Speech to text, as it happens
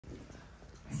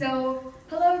So,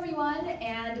 hello everyone,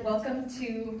 and welcome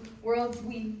to Worlds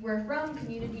We're From,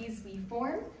 Communities We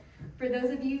Form. For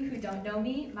those of you who don't know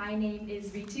me, my name is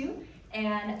Ritu,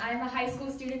 and I'm a high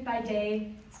school student by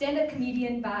day, stand-up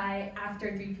comedian by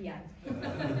after 3 p.m.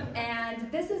 And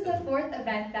this is the fourth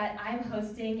event that I'm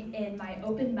hosting in my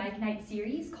open mic night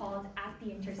series called At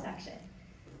the Intersection.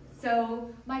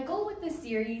 So my goal with this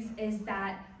series is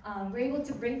that we're able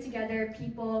to bring together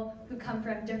people who come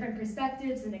from different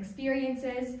perspectives and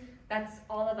experiences, that's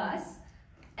all of us,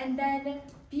 and then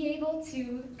be able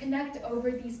to connect over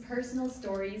these personal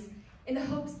stories in the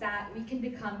hopes that we can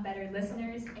become better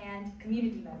listeners and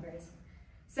community members.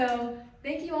 So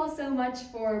thank you all so much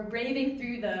for braving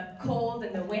through the cold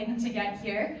and the wind to get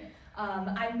here.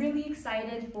 I'm really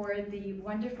excited for the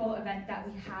wonderful event that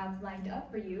we have lined up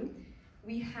for you.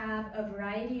 We have a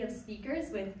variety of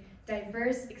speakers with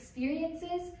diverse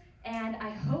experiences, and I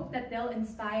hope that they'll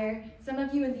inspire some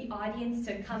of you in the audience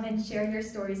to come and share your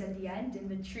stories at the end in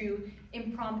the true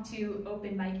impromptu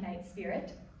open mic night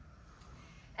spirit.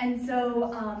 And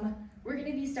so we're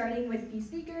going to be starting with these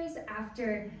speakers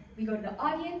after we go to the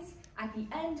audience. At the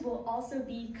end, we'll also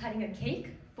be cutting a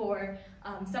cake for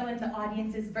someone in the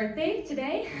audience's birthday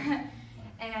today,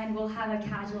 and we'll have a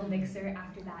casual mixer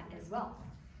after that as well.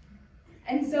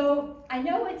 And so I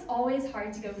know it's always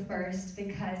hard to go first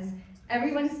because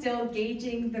everyone's still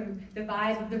gauging the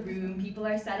vibe of the room. People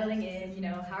are settling in, you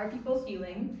know, how are people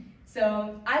feeling?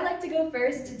 So I like to go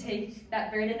first to take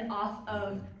that burden off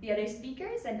of the other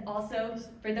speakers, and also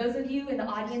for those of you in the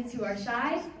audience who are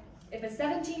shy, if a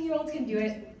 17-year-old can do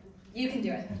it, you can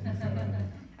do it.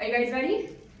 Are you guys ready?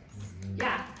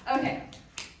 Yeah, okay.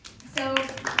 So,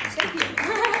 thank you.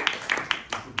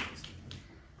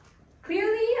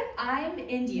 Clearly, I'm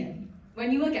Indian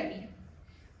when you look at me.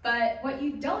 But what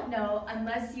you don't know,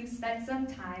 unless you've spent some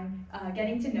time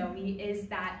getting to know me, is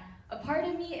that a part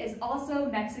of me is also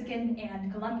Mexican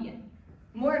and Colombian.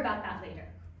 More about that later.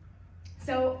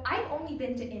 So I've only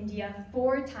been to India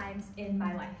 4 times in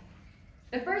my life.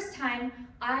 The first time,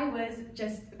 I was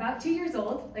just about 2 years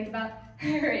old, like about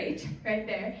her age, right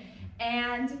there.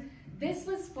 And this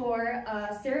was for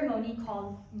a ceremony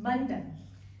called Mundan.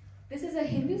 This is a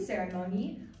Hindu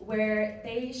ceremony where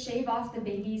they shave off the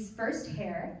baby's first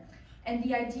hair, and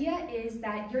the idea is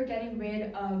that you're getting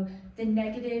rid of the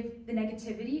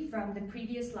negativity from the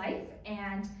previous life,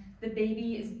 and the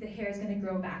hair is going to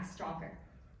grow back stronger.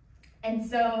 And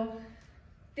so,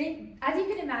 as you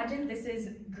can imagine, this is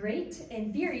great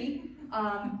in theory.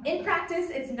 In practice,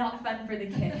 it's not fun for the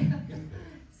kid.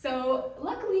 So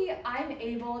luckily, I'm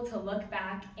able to look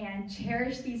back and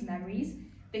cherish these memories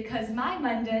because my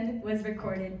Mundan was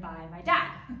recorded by my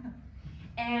dad.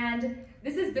 And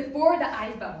this is before the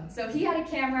iPhone. So he had a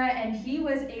camera and he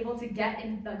was able to get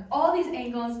in all these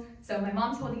angles. So my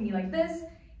mom's holding me like this.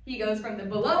 He goes from the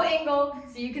below angle,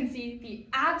 so you can see the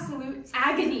absolute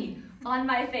agony on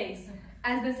my face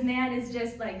as this man is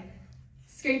just like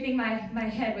scraping my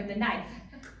head with a knife.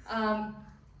 Now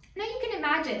you can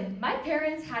imagine, my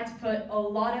parents had to put a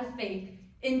lot of faith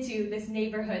into this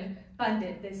neighborhood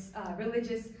Pandit, this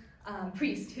religious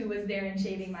priest who was there and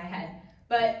shaving my head.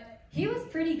 But he was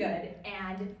pretty good,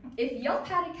 and if Yelp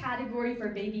had a category for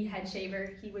baby head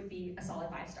shaver, he would be a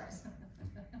solid 5 stars.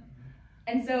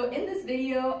 And so in this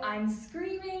video, I'm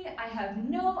screaming, I have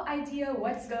no idea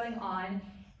what's going on,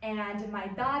 and my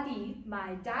dadi,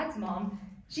 my dad's mom,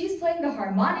 she's playing the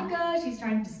harmonica, she's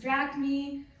trying to distract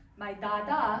me. My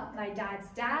dada, my dad's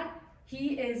dad,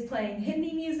 he is playing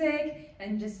Hindi music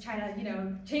and just trying to, you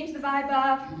know, change the vibe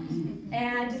up.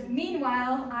 And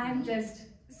meanwhile, I'm just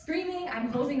screaming, I'm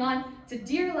holding on to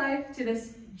dear life to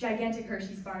this gigantic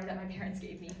Hershey's bar that my parents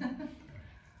gave me.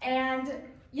 And,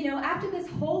 you know, after this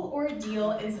whole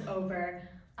ordeal is over,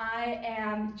 I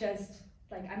am just,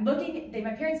 like, I'm looking,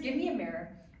 my parents give me a mirror.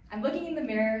 I'm looking in the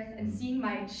mirror and seeing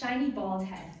my shiny bald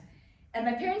head. And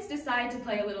my parents decide to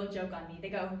play a little joke on me. They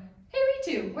go, "Hey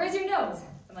Ritu, where's your nose?"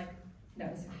 I'm like,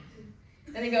 "Nose."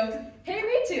 And they go, "Hey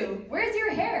Ritu, where's your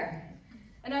hair?"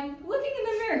 And I'm looking in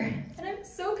the mirror, and I'm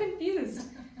so confused.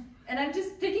 And I'm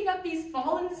just picking up these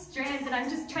fallen strands, and I'm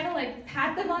just trying to like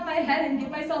pat them on my head and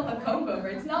give myself a comb over.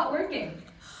 It's not working.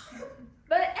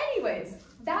 But anyways,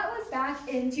 that was back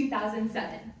in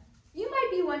 2007. You might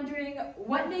be wondering,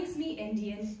 what makes me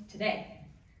Indian today?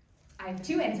 I have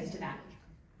 2 answers to that.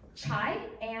 Chai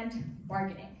and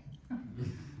bargaining.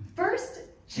 First,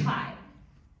 chai.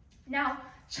 Now,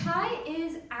 chai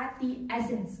is at the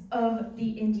essence of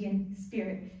the Indian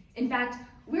spirit. In fact,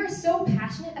 we're so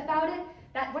passionate about it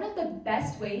that one of the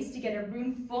best ways to get a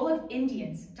room full of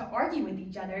Indians to argue with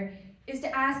each other is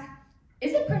to ask,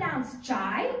 is it pronounced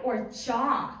chai or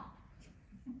cha?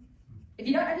 If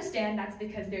you don't understand, that's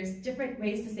because there's different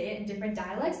ways to say it in different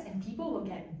dialects, and people will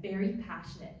get very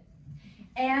passionate.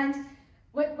 And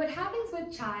what happens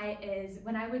with chai is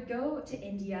when I would go to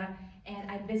India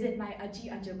and I'd visit my aji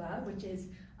ajoba, which is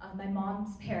my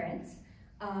mom's parents,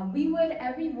 we would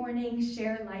every morning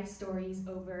share life stories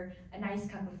over a nice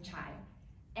cup of chai.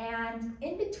 And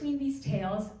in between these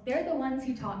tales, they're the ones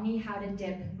who taught me how to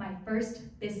dip my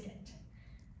first biscuit.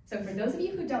 So for those of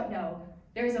you who don't know,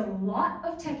 there's a lot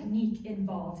of technique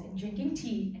involved in drinking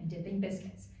tea and dipping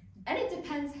biscuits, and it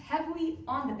depends heavily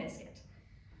on the biscuit.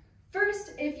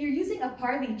 First, if you're using a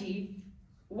Parle-G,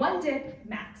 one dip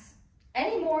max.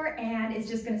 Any more and it's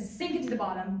just gonna sink into the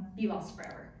bottom, be lost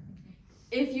forever.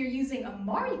 If you're using a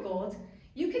Marigold,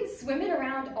 you can swim it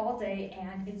around all day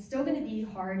and it's still gonna be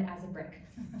hard as a brick.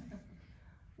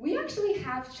 We actually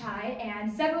have chai and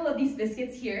several of these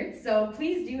biscuits here, so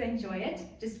please do enjoy it.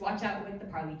 Just watch out with the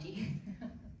Parle-G.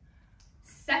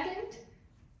 Second,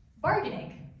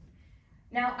 bargaining.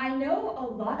 Now, I know a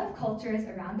lot of cultures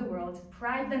around the world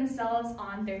pride themselves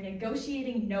on their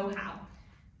negotiating know-how,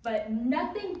 but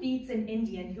nothing beats an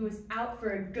Indian who is out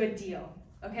for a good deal,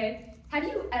 okay? Have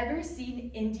you ever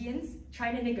seen Indians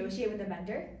trying to negotiate with a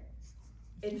vendor?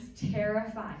 It's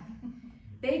terrifying.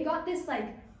 They got this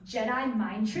like Jedi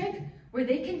mind trick where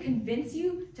they can convince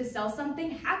you to sell something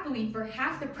happily for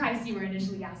half the price you were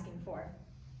initially asking for.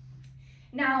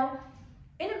 Now,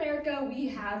 in America, we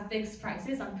have fixed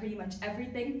prices on pretty much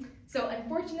everything, so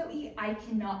unfortunately, I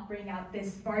cannot bring out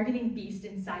this bargaining beast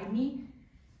inside me.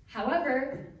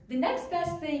 However, the next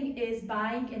best thing is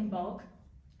buying in bulk,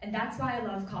 and that's why I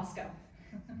love Costco.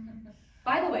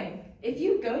 By the way, if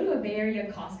you go to a Bay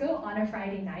Area Costco on a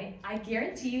Friday night, I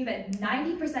guarantee you that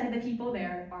 90% of the people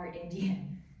there are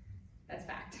Indian. That's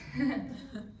fact.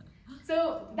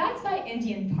 So that's my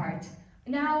Indian part.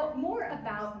 Now, more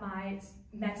about my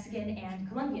Mexican and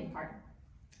Colombian part.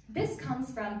 This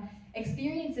comes from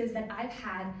experiences that I've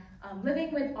had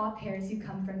living with au pairs who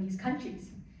come from these countries.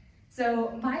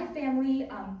 So my family,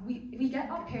 we get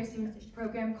au pairs through a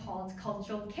program called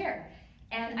Cultural Care.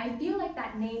 And I feel like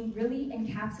that name really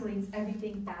encapsulates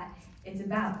everything that it's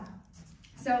about.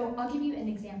 So I'll give you an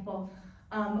example.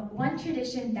 One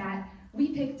tradition that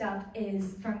we picked up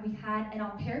is we had an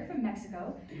au pair from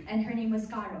Mexico, and her name was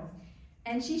Caro.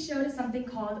 And she showed us something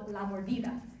called La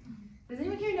Mordida. Does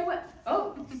anyone here know what?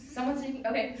 Oh, someone's speaking.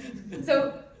 Okay.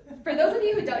 So for those of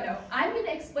you who don't know, I'm going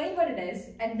to explain what it is,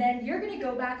 and then you're going to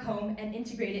go back home and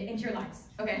integrate it into your lives.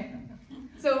 Okay?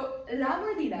 So La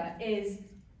Mordida is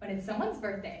when it's someone's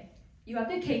birthday, you have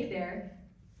the cake there,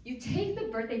 you take the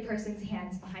birthday person's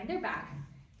hands behind their back,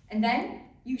 and then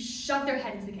you shove their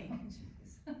head into the cake.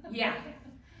 Yeah.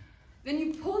 Then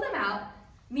you pull them out.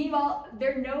 Meanwhile,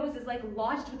 their nose is like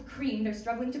lodged with cream, they're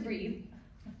struggling to breathe.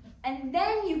 And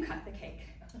then you cut the cake.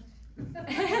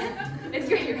 It's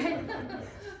great, right?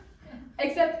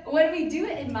 Except when we do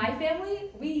it in my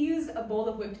family, we use a bowl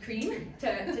of whipped cream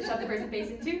to shove the person's face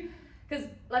into. Because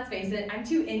let's face it, I'm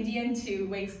too Indian to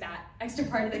waste that extra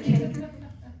part of the cake.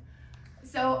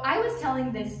 So I was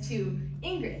telling this to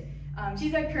Ingrid.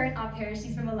 She's our current au pair,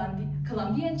 she's from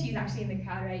Colombia, and she's actually in the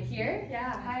crowd right here.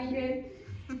 Yeah, hi Ingrid.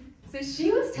 So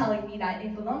she was telling me that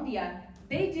in Colombia,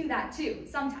 they do that too,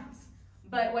 sometimes.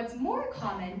 But what's more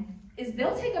common is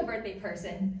they'll take a birthday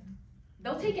person,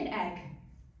 they'll take an egg.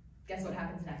 Guess what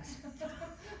happens next?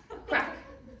 Crack.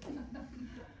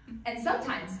 And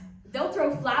sometimes they'll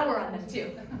throw flour on them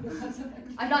too.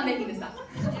 I'm not making this up.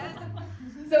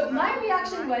 So my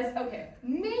reaction was, okay,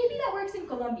 maybe that works in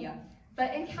Colombia.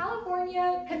 But in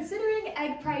California, considering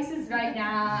egg prices right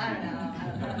now, I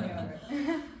don't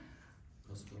know.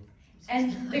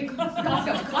 And the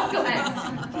Costco eggs.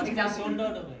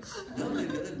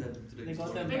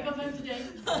 Exactly. They got them today.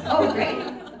 Oh, great.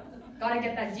 Gotta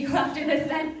get that deal after this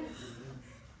then.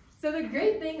 So the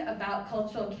great thing about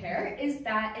cultural care is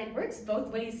that it works both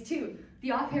ways too.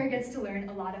 The au pair gets to learn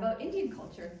a lot about Indian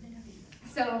culture.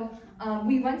 So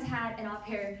we once had an au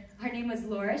pair, her name was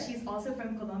Laura, she's also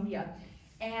from Colombia.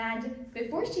 And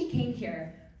before she came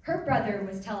here, her brother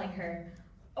was telling her,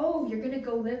 oh, you're gonna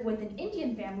go live with an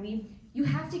Indian family, you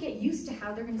have to get used to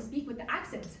how they're gonna speak with the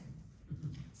accents.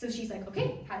 So she's like,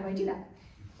 okay, how do I do that?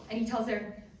 And he tells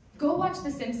her, go watch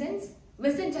The Simpsons,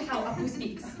 listen to how Apu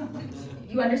speaks.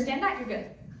 You understand that? You're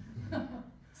good.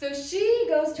 So she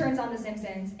turns on The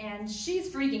Simpsons, and she's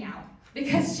freaking out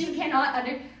because she cannot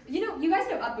you guys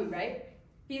know Apu, right?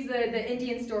 He's the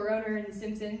Indian store owner in The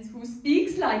Simpsons who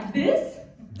speaks like this.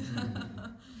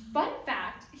 Fun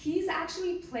fact, he's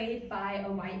actually played by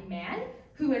a white man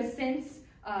who has since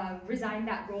resigned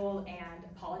that role and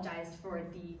apologized for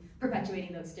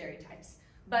perpetuating those stereotypes.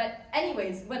 But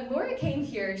anyways, when Laura came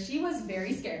here, she was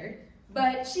very scared,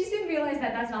 but she soon realized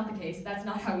that that's not the case, that's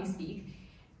not how we speak.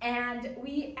 And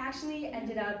we actually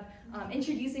ended up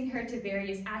introducing her to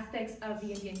various aspects of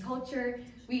the Indian culture.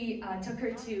 We took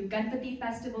her to Ganpati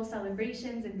festival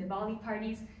celebrations and Diwali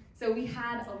parties, so we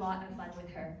had a lot of fun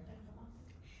with her.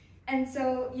 And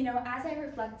so, as I'm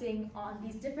reflecting on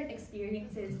these different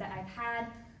experiences that I've had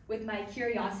with my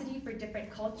curiosity for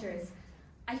different cultures,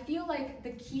 I feel like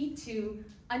the key to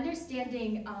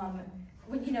understanding,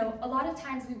 a lot of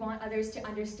times we want others to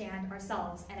understand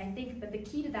ourselves, and I think that the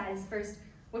key to that is first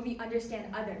when we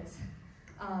understand others.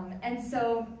 And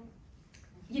so,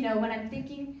 when I'm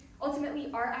thinking,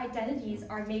 ultimately our identities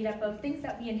are made up of things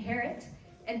that we inherit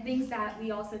and things that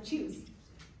we also choose.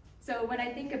 So when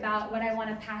I think about what I want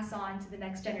to pass on to the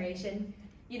next generation,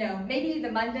 maybe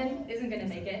the mandan isn't going to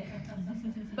make it,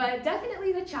 but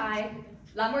definitely the chai,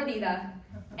 la mordida,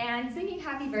 and singing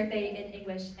happy birthday in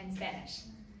English and Spanish.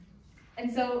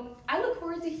 And so I look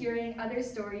forward to hearing other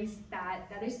stories that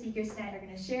the other speakers tonight are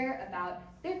going to share about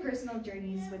their personal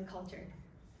journeys with culture.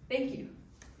 Thank you.